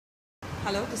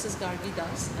Hello, this is Gargee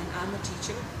Das, and I'm a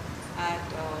teacher at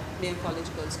Mayo College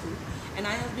Girls School. And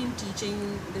I have been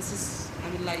teaching, this is,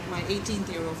 like my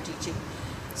 18th year of teaching.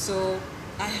 So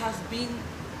I have been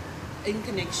in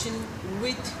connection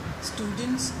with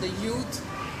students, the youth,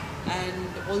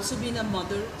 and also been a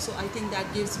mother. So I think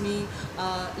that gives me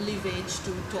leverage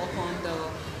to talk on the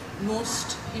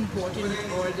most important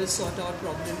or the sort out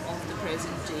problem of the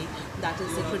present day, that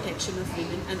is the protection of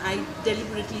women. And I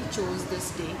deliberately chose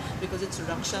this day because it's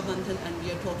Raksha Bandhan and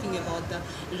we are talking about the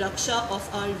Raksha of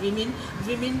our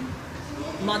women,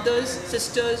 mothers,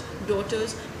 sisters,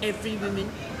 daughters, every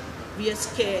woman. We are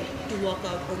scared to walk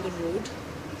out on the road.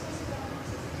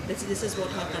 This is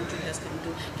what our country has come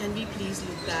to. Can we please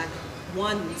look back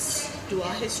once to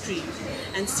our history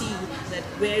and see that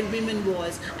where women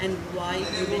was and why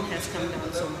women has come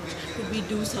down so much? Could we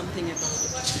do something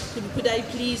about it? Could I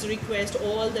please request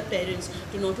all the parents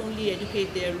to not only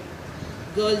educate their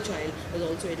girl child but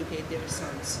also educate their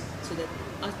sons so that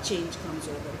a change comes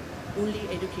over. Only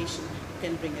education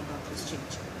can bring about this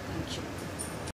change. Thank you.